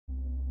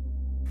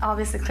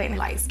Obviously, Clayton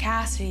likes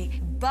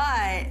Cassidy,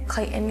 but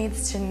Clayton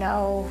needs to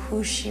know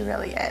who she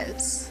really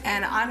is.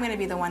 And I'm gonna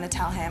be the one to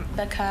tell him,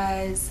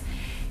 because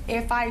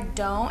if I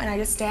don't and I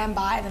just stand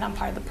by, then I'm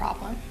part of the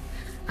problem.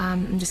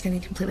 I'm just gonna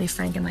be completely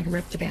frank and like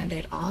rip the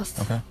Band-Aid off.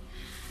 Okay.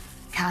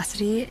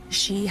 Cassidy,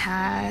 she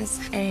has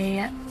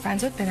a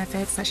friends with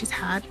benefits that she's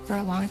had for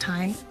a long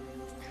time,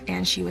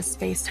 and she was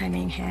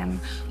FaceTiming him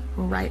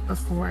right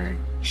before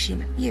she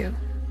met you.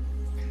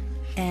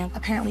 And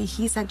apparently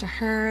he said to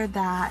her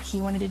that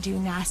he wanted to do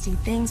nasty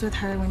things with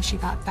her when she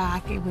got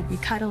back. It would be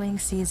cuddling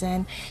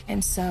season,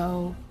 and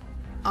so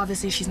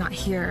obviously she's not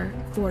here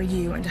for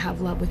you and to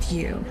have love with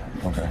you.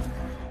 Okay.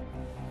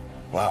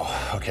 Wow,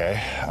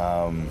 okay.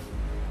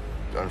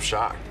 I'm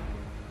shocked.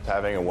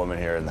 Having a woman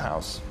here in the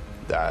house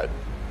that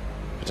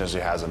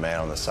potentially has a man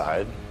on the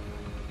side,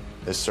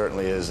 this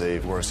certainly is a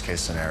worst case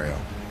scenario.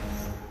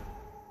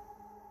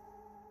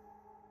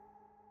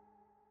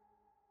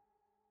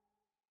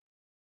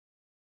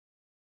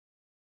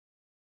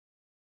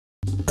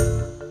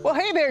 Well,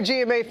 hey there,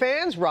 GMA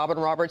fans. Robin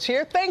Roberts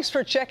here. Thanks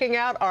for checking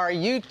out our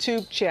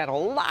YouTube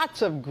channel.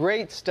 Lots of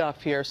great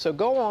stuff here. So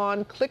go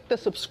on, click the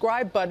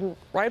subscribe button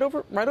right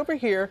over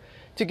here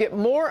to get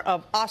more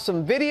of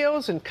awesome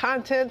videos and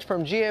content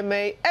from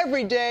GMA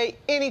every day,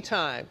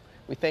 anytime.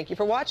 We thank you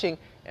for watching,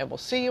 and we'll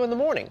see you in the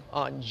morning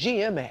on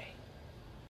GMA.